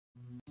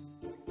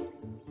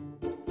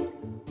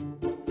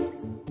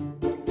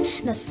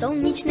На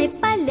солнечной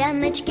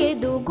поляночке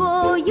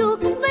дугою,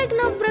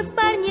 выгнув бровь,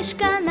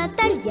 парнишка на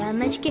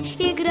тальяночке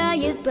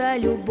играет про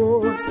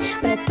любовь,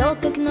 про то,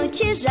 как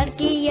ночи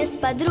жаркие с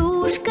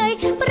подружкой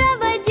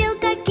проводил,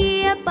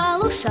 какие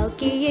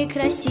полушалки ей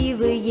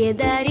красивые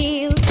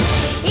дарил.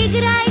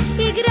 Играй,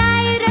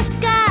 играй,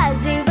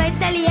 рассказывай,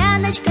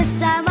 Тальяночка,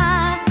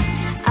 сама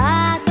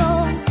о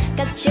том,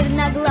 как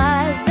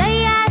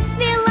черноглазая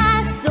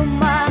свела с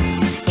ума.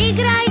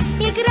 Играй,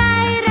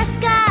 играй,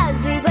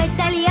 рассказывай,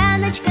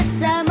 Тальяночка,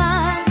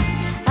 сама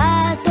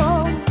о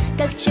том,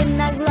 как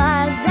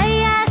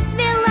черноглазая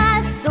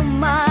свела с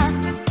ума.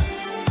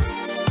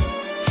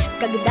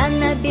 Когда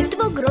на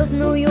битву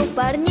грозную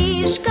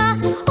парнишка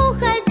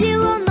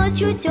уходил, он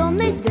ночью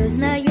тёмной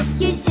звёздною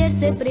ей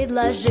сердце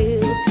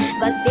предложил.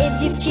 В ответ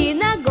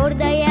девчина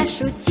гордая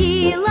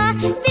шутила: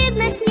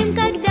 видно, с ним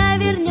когда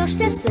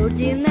вернешься с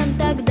орденом,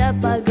 тогда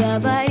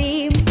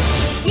поговорим.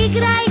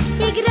 Играй,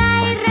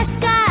 играй,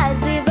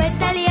 рассказывай,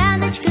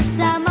 Тальяночка,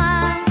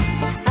 сама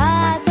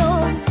о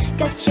том,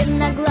 как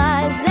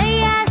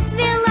черноглазая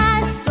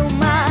свела с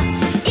ума.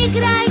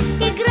 Играй,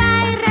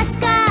 играй,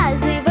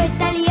 рассказывай,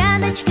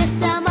 Тальяночка,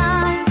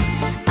 сама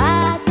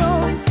о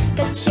том,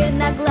 как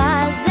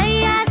черноглазая